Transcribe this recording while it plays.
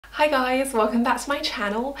Hi guys, welcome back to my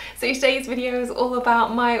channel. So today's video is all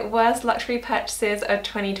about my worst luxury purchases of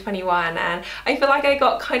 2021, and I feel like I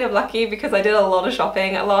got kind of lucky because I did a lot of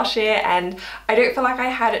shopping last year and I don't feel like I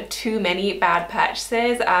had too many bad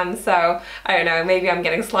purchases. So I don't know, maybe I'm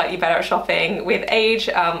getting slightly better at shopping with age,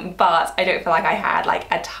 but I don't feel like I had like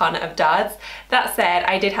a ton of duds. That said,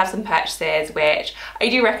 I did have some purchases which I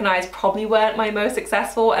do recognise probably weren't my most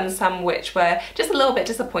successful, and some which were just a little bit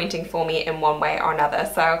disappointing for me in one way or another.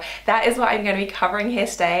 So that is what I'm going to be covering here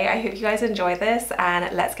today. I hope you guys enjoy this,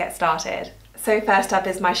 and let's get started. So first up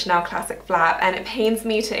is my Chanel Classic Flap, and it pains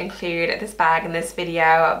me to include this bag in this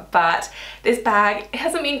video, but this bag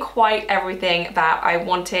hasn't been quite everything that I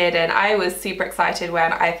wanted, and I was super excited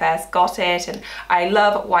when I first got it, and I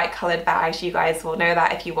love white coloured bags. You guys will know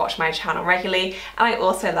that if you watch my channel regularly, and I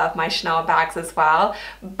also love my Chanel bags as well,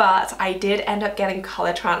 but I did end up getting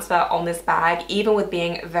colour transfer on this bag, even with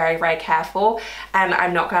being very, very careful, and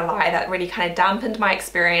I'm not gonna lie, that really kind of dampened my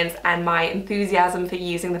experience and my enthusiasm for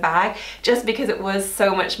using the bag, just because it was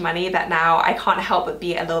so much money that now I can't help but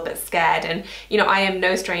be a little bit scared. And you know, I am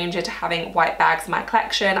no stranger to having white bags in my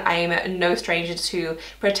collection. I am no stranger to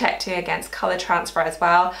protecting against color transfer as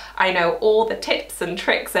well. I know all the tips and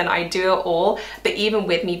tricks and I do it all, but even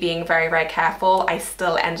with me being very, very careful, I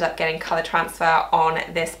still ended up getting color transfer on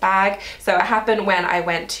this bag. So it happened when I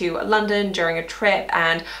went to London during a trip,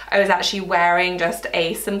 and I was actually wearing just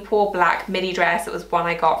a simple black midi dress. It was one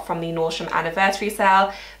I got from the Nordstrom anniversary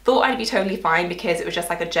sale. Thought I'd be totally fine because it was just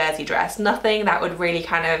like a jersey dress, nothing that would really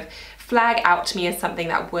kind of flag out to me as something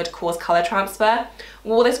that would cause color transfer.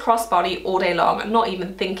 Wore this crossbody all day long, not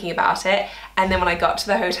even thinking about it, and then when I got to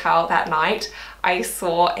the hotel that night, I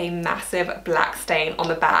saw a massive black stain on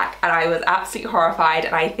the back, and I was absolutely horrified,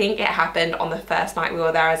 and I think it happened on the first night we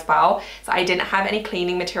were there as well. So I didn't have any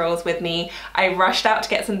cleaning materials with me. I rushed out to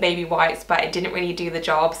get some baby wipes, but it didn't really do the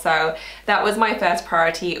job, so that was my first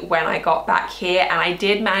priority when I got back here, and I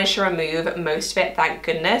did manage to remove most of it, thank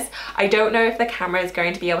goodness. I don't know if the camera is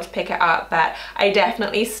going to be able to pick it up, but I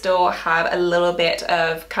definitely still have a little bit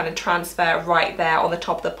of kind of transfer right there on the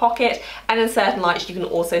top of the pocket, and in certain lights you can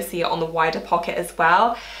also see it on the wider pocket as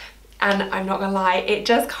well. And I'm not gonna lie, it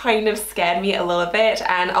just kind of scared me a little bit.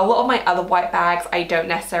 And a lot of my other white bags, I don't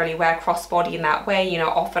necessarily wear crossbody in that way. You know,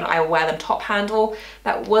 often I wear them top handle.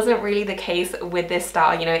 That wasn't really the case with this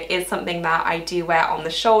style. You know, it is something that I do wear on the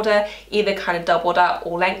shoulder, either kind of doubled up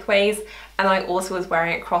or lengthways. And I also was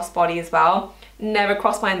wearing it crossbody as well. Never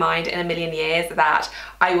crossed my mind in a million years that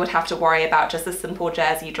I would have to worry about just a simple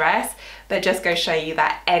jersey dress, but just go show you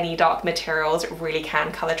that any dark materials really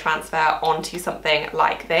can color transfer onto something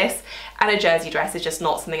like this. And a jersey dress is just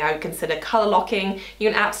not something I would consider color locking. You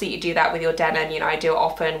can absolutely do that with your denim. You know, I do it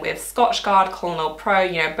often with Scotchgard, Colonel Pro,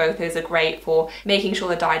 you know, both those are great for making sure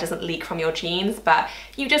the dye doesn't leak from your jeans, but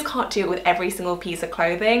you just can't do it with every single piece of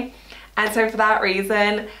clothing. And so for that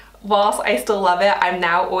reason, whilst I still love it, I'm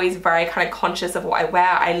now always very kind of conscious of what I wear.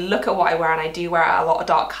 I look at what I wear, and I do wear a lot of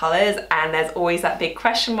dark colours, and there's always that big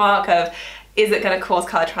question mark of, is it going to cause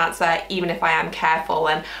colour transfer even if I am careful?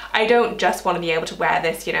 And I don't just want to be able to wear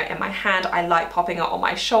this, you know, in my hand. I like popping it on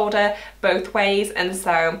my shoulder both ways, and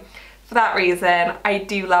so for that reason I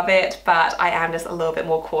do love it, but I am just a little bit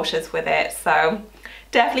more cautious with it. So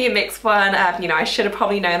definitely a mixed one. You know, I should have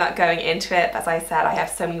probably known that going into it. As I said, I have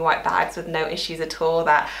so many white bags with no issues at all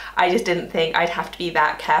that I just didn't think I'd have to be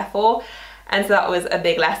that careful. And so that was a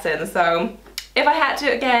big lesson. So if I had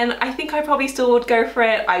to again, I think I probably still would go for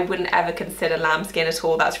it. I wouldn't ever consider lambskin at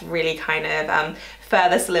all. That's really kind of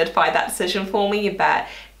further solidified that decision for me, but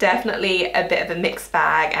definitely a bit of a mixed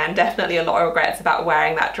bag, and definitely a lot of regrets about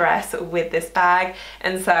wearing that dress with this bag.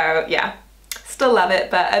 And so yeah, still love it,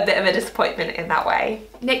 but a bit of a disappointment in that way.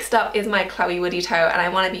 Next up is my Chloe Woody Toe, and I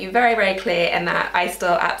want to be very, very clear in that I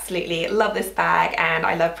still absolutely love this bag and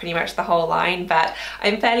I love pretty much the whole line, but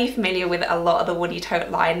I'm fairly familiar with a lot of the Woody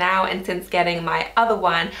Tote line now, and since getting my other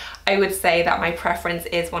one, I would say that my preference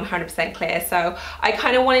is 100% clear. So I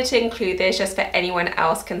kind of wanted to include this just for anyone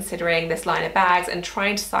else considering this line of bags and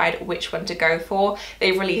trying to decide which one to go for.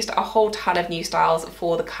 They've released a whole ton of new styles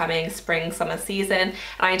for the coming spring summer season, and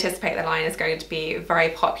I anticipate the line is going to be very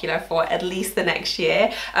popular for at least the next year.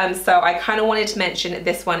 So I kind of wanted to mention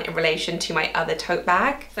this one in relation to my other tote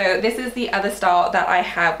bag. So this is the other style that I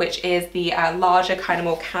have, which is the larger kind of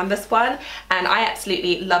more canvas one, and I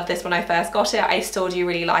absolutely loved this when I first got it. I still do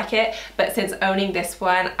really like it, but since owning this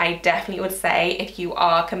one, I definitely would say if you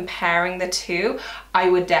are comparing the two, I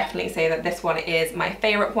would definitely say that this one is my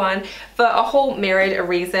favorite one for a whole myriad of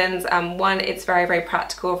reasons. One, it's very, very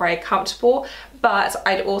practical, very comfortable, But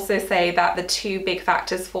I'd also say that the two big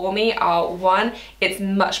factors for me are, one, it's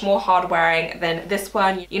much more hard wearing than this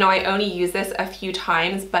one. You know, I only use this a few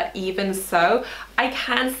times, but even so, I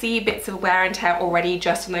can see bits of wear and tear already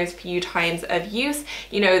just in those few times of use.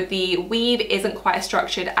 You know, the weave isn't quite as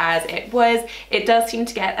structured as it was. It does seem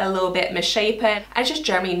to get a little bit misshapen, and it's just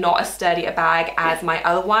generally not as sturdy a bag as my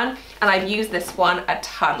other one. And I've used this one a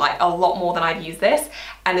ton, like a lot more than I've used this,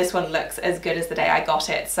 and this one looks as good as the day I got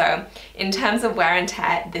it. So in terms of wear and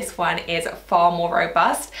tear, this one is far more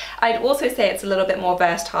robust. I'd also say it's a little bit more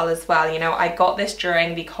versatile as well. You know, I got this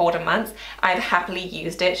during the colder months. I've happily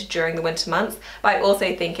used it during the winter months, but I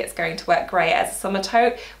also think it's going to work great as a summer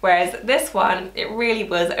tote, whereas this one, it really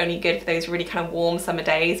was only good for those really kind of warm summer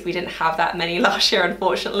days. We didn't have that many last year,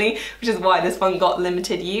 unfortunately, which is why this one got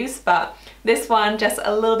limited use. But this one, just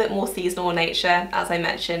a little bit more seasonal in nature, as I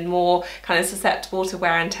mentioned, more kind of susceptible to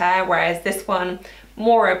wear and tear, whereas this one,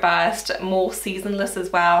 more robust, more seasonless as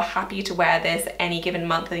well. Happy to wear this any given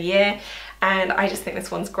month of the year, and I just think this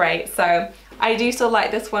one's great. So I do still like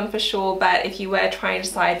this one for sure, but if you were trying to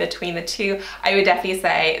decide between the two, I would definitely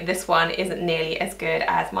say this one isn't nearly as good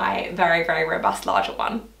as my very, very robust larger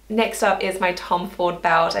one. Next up is my Tom Ford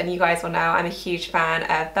belt, and you guys will know I'm a huge fan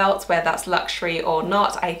of belts, whether that's luxury or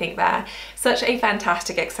not. I think they're such a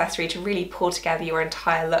fantastic accessory to really pull together your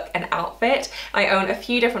entire look and outfit. I own a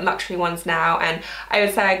few different luxury ones now, and I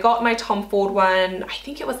would say I got my Tom Ford one, I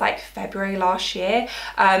think it was like February last year,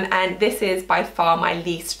 and this is by far my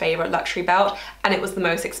least favorite luxury belt, and it was the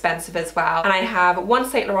most expensive as well. And I have one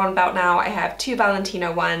Saint Laurent belt now, I have two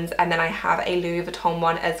Valentino ones, and then I have a Louis Vuitton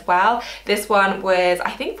one as well. This one was,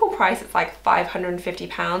 I think full price, it's like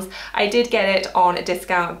 £550. I did get it on a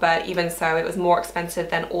discount, but even so, it was more expensive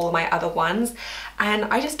than all my other ones, and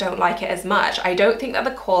I just don't like it as much. I don't think that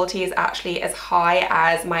the quality is actually as high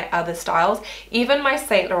as my other styles. Even my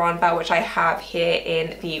Saint Laurent belt, which I have here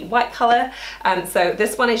in the white color, so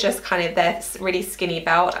this one is just kind of this really skinny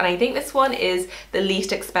belt, and I think this one is the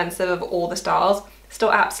least expensive of all the styles.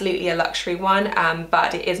 Still absolutely a luxury one,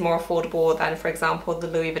 but it is more affordable than, for example, the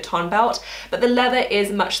Louis Vuitton belt. But the leather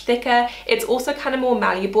is much thicker. It's also kind of more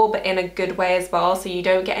malleable, but in a good way as well, so you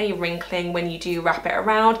don't get any wrinkling when you do wrap it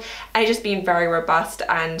around. And it's just been very robust,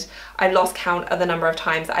 and I've lost count of the number of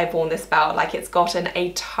times that I've worn this belt. Like, it's gotten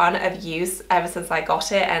a ton of use ever since I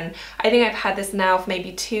got it, and I think I've had this now for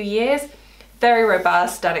maybe 2 years. Very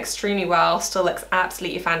robust, done extremely well, still looks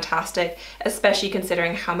absolutely fantastic, especially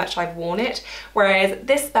considering how much I've worn it. Whereas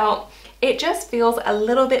this belt, it just feels a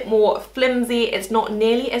little bit more flimsy. It's not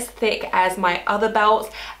nearly as thick as my other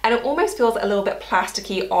belts, and it almost feels a little bit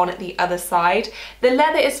plasticky on the other side. The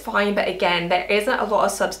leather is fine, but again, there isn't a lot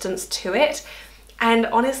of substance to it. And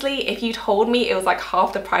honestly, if you told me it was like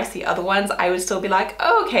half the price of the other ones, I would still be like,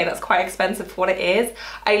 oh, okay, that's quite expensive for what it is.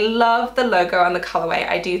 I love the logo and the colorway.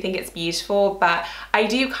 I do think it's beautiful, but I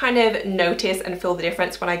do kind of notice and feel the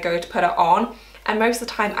difference when I go to put it on. And most of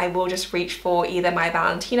the time I will just reach for either my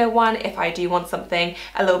Valentino one if I do want something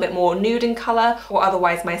a little bit more nude in color, or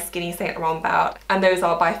otherwise my skinny Saint Laurent belt. And those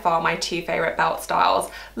are by far my two favorite belt styles.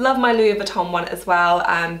 Love my Louis Vuitton one as well,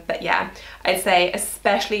 but yeah, I'd say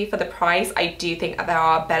especially for the price, I do think that there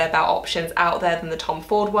are better belt options out there than the Tom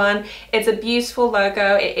Ford one. It's a beautiful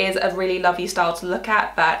logo, it is a really lovely style to look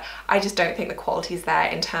at, but I just don't think the quality is there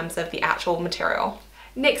in terms of the actual material.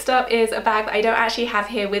 Next up is a bag that I don't actually have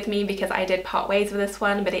here with me because I did part ways with this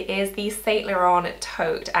one, but it is the Saint Laurent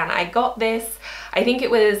tote, and I got this, I think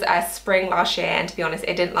it was spring last year, and to be honest,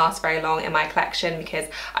 it didn't last very long in my collection because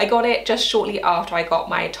I got it just shortly after I got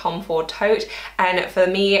my Tom Ford tote, and for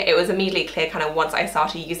me it was immediately clear kind of once I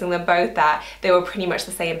started using them both that they were pretty much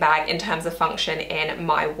the same bag in terms of function in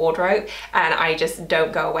my wardrobe, and I just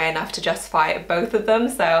don't go away enough to justify both of them.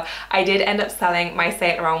 So I did end up selling my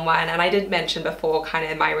Saint Laurent one, and I did mention before kind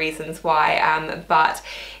of my reasons why, but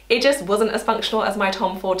it just wasn't as functional as my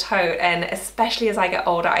Tom Ford tote, and especially as I get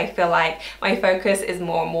older, I feel like my focus is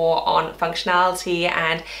more and more on functionality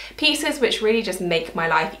and pieces which really just make my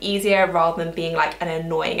life easier rather than being like an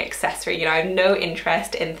annoying accessory. You know, I have no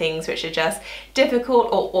interest in things which are just difficult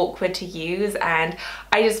or awkward to use, and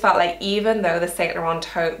I just felt like even though the Saint Laurent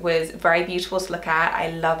tote was very beautiful to look at, I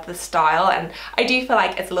love the style, and I do feel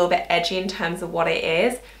like it's a little bit edgy in terms of what it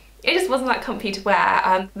is, it just wasn't that comfy to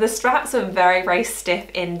wear. The straps are very, very stiff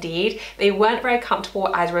indeed. They weren't very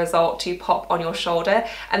comfortable as a result to pop on your shoulder,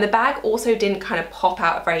 and the bag also didn't kind of pop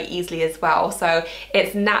out very easily as well. So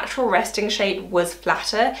its natural resting shape was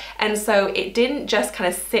flatter, and so it didn't just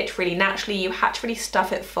kind of sit really naturally. You had to really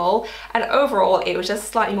stuff it full, and overall it was just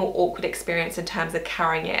a slightly more awkward experience in terms of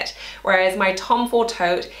carrying it. Whereas my Tom Ford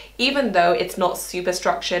tote, even though it's not super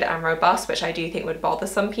structured and robust, which I do think would bother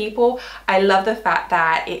some people, I love the fact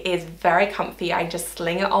that it is very comfy. I just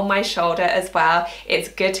sling it on my shoulder as well. It's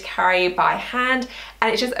good to carry by hand,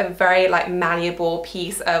 and it's just a very like malleable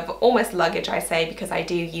piece of almost luggage, I say, because I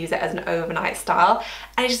do use it as an overnight style,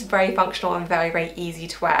 and it's just very functional and very, very easy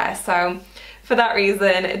to wear. So for that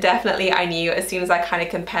reason, definitely I knew as soon as I kind of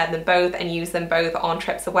compared them both and used them both on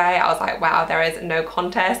trips away, I was like, wow, there is no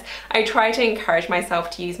contest. I try to encourage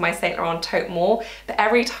myself to use my Saint Laurent tote more, but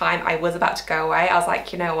every time I was about to go away, I was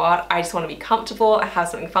like, you know what, I just want to be comfortable and have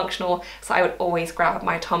something functional, so I would always grab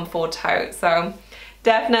my Tom Ford tote. So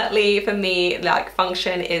definitely for me, like,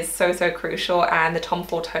 function is so, so crucial, and the Tom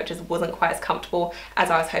Ford tote just wasn't quite as comfortable as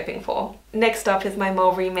I was hoping for. Next up is my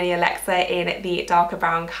Mulberry Mini Alexa in the darker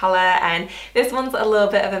brown colour, and this one's a little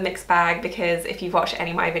bit of a mixed bag because if you've watched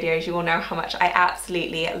any of my videos you will know how much I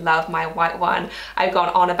absolutely love my white one. I've gone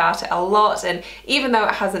on about it a lot, and even though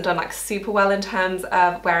it hasn't done like super well in terms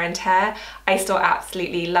of wear and tear, I still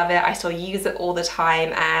absolutely love it. I still use it all the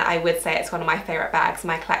time, and I would say it's one of my favourite bags in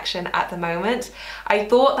my collection at the moment. I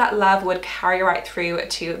thought that love would carry right through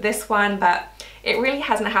to this one, but it really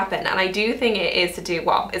hasn't happened, and I do think it is to do,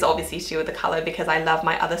 well, it's obviously to do with the colour because I love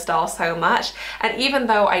my other style so much. And even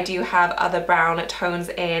though I do have other brown tones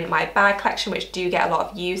in my bag collection which do get a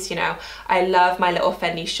lot of use, you know, I love my little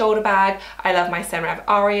Fendi shoulder bag, I love my Senreve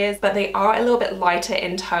Arias, but they are a little bit lighter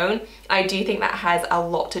in tone. I do think that has a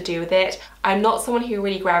lot to do with it. I'm not someone who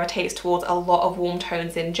really gravitates towards a lot of warm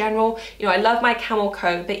tones in general. You know, I love my camel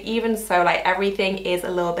coat, but even so, like, everything is a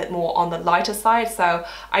little bit more on the lighter side, so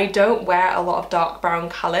I don't wear a lot of dark brown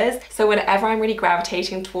colours. So whenever I'm really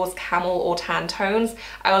gravitating towards camel or tan tones,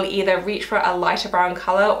 I will either reach for a lighter brown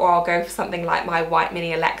colour or I'll go for something like my white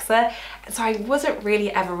Mini Alexa. So I wasn't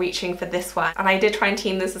really ever reaching for this one, and I did try and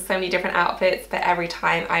team this with so many different outfits, but every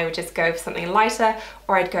time I would just go for something lighter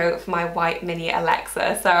or I'd go for my white Mini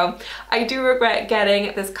Alexa. So I do regret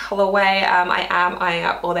getting this colorway. I am eyeing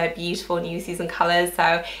up all their beautiful new season colors,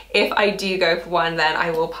 so if I do go for one, then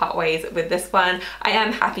I will part ways with this one. I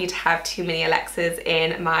am happy to have two Mini Alexas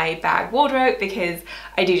in my bag wardrobe because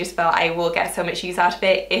I do just feel I will get so much use out of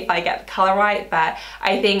it if I get the color right, but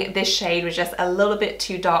I think this shade was just a little bit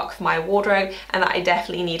too dark for my wardrobe, and that I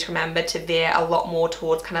definitely need to remember to veer a lot more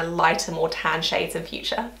towards kind of lighter, more tan shades in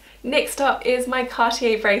future. Next up is my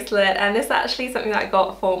Cartier bracelet, and this is actually something that I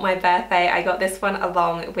got for my birthday. I got this one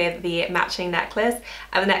along with the matching necklace,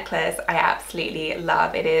 and the necklace I absolutely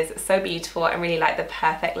love. It is so beautiful and really like the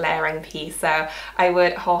perfect layering piece, so I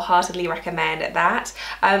would wholeheartedly recommend that.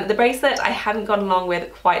 The bracelet I haven't gone along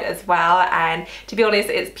with quite as well, and to be honest,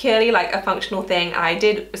 it's purely like a functional thing, and I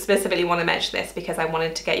did specifically want to mention this because I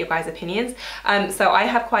wanted to get your guys' opinions. So I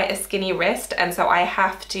have quite a skinny wrist, and so I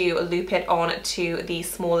have to loop it on to the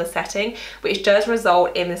smaller setting, which does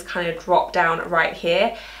result in this kind of drop down right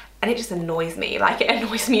here, and it just annoys me. Like, it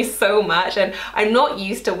annoys me so much, and I'm not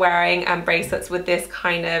used to wearing bracelets with this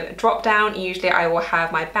kind of drop down. Usually I will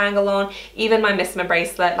have my bangle on, even my Missima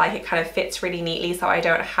bracelet, like, it kind of fits really neatly so I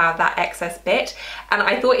don't have that excess bit, and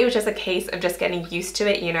I thought it was just a case of just getting used to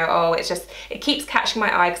it, you know, oh, it's just, it keeps catching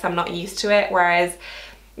my eye because I'm not used to it, whereas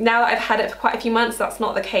now that I've had it for quite a few months, that's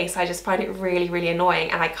not the case. I just find it really, really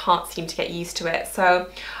annoying, and I can't seem to get used to it. So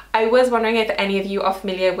I was wondering if any of you are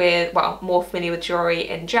familiar with, well, more familiar with jewelry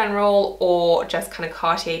in general, or just kind of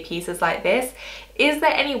Cartier pieces like this. Is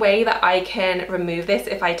there any way that I can remove this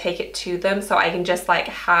if I take it to them, so I can just like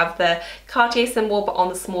have the Cartier symbol but on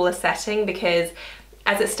the smaller setting? Because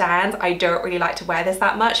as it stands, I don't really like to wear this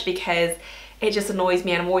that much because it just annoys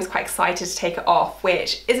me, and I'm always quite excited to take it off,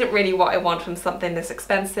 which isn't really what I want from something this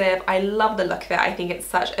expensive. I love the look of it. I think it's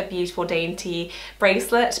such a beautiful, dainty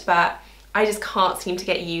bracelet, but I just can't seem to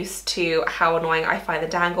get used to how annoying I find the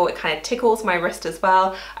dangle. It kind of tickles my wrist as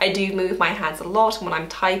well. I do move my hands a lot when I'm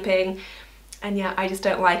typing, and yeah, I just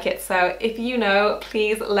don't like it. So if you know,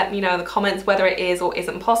 please let me know in the comments whether it is or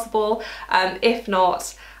isn't possible. If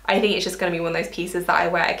not, I think it's just going to be one of those pieces that I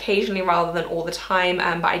wear occasionally rather than all the time,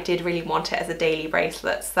 but I did really want it as a daily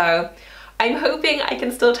bracelet. So I'm hoping I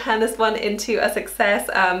can still turn this one into a success,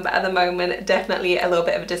 but at the moment, definitely a little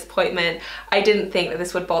bit of a disappointment. I didn't think that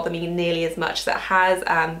this would bother me nearly as much as it has,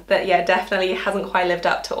 but yeah, definitely hasn't quite lived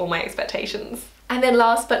up to all my expectations. And then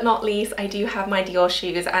last but not least, I do have my Dior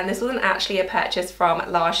shoes, and this wasn't actually a purchase from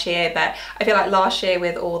last year, but I feel like last year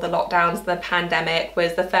with all the lockdowns, the pandemic,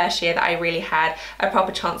 was the first year that I really had a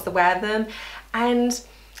proper chance to wear them. And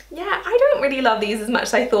yeah, I don't really love these as much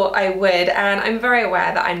as I thought I would, and I'm very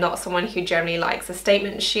aware that I'm not someone who generally likes a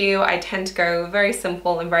statement shoe. I tend to go very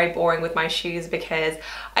simple and very boring with my shoes because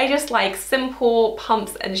I just like simple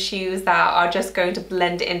pumps and shoes that are just going to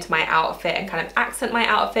blend into my outfit and kind of accent my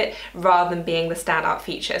outfit rather than being the standout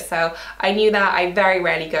feature. So I knew that I very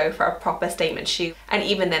rarely go for a proper statement shoe, and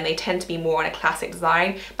even then they tend to be more on a classic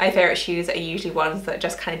design. My favourite shoes are usually ones that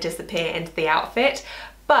just kind of disappear into the outfit.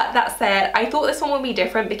 But that said, I thought this one would be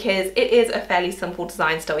different because it is a fairly simple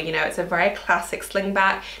design still, you know, it's a very classic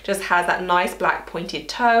slingback, just has that nice black pointed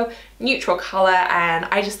toe, neutral colour, and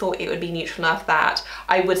I just thought it would be neutral enough that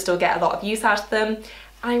I would still get a lot of use out of them.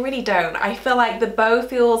 I really don't. I feel like the bow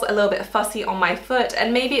feels a little bit fussy on my foot,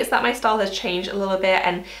 and maybe it's that my style has changed a little bit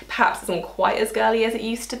and perhaps isn't quite as girly as it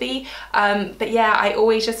used to be. But yeah, I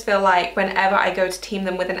always just feel like whenever I go to team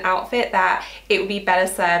them with an outfit that it would be better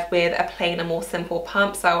served with a plain and more simple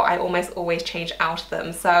pump, so I almost always change out of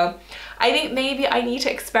them. So I think maybe I need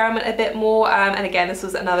to experiment a bit more, and again, this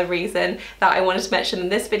was another reason that I wanted to mention in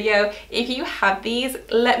this video. If you have these,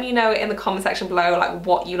 let me know in the comment section below like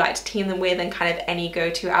what you like to team them with and kind of any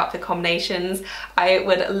go-to outfit combinations. I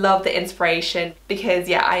would love the inspiration because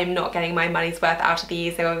yeah, I am not getting my money's worth out of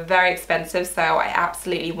these. They were very expensive, so I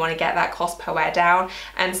absolutely want to get that cost per wear down,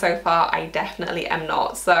 and so far I definitely am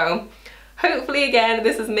not. So hopefully again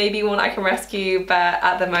this is maybe one I can rescue, but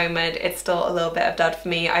at the moment it's still a little bit of dud for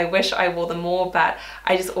me. I wish I wore them more, but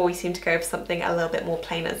I just always seem to go for something a little bit more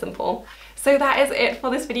plain and simple. So that is it for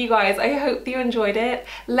this video, guys. I hope you enjoyed it.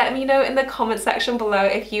 Let me know in the comment section below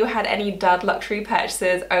if you had any dud luxury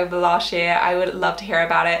purchases over last year. I would love to hear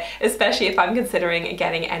about it, especially if I'm considering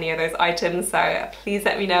getting any of those items. So please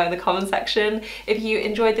let me know in the comment section. If you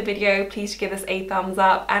enjoyed the video, please give us a thumbs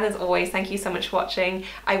up. And as always, thank you so much for watching.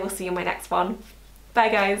 I will see you in my next one. Bye,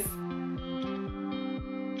 guys.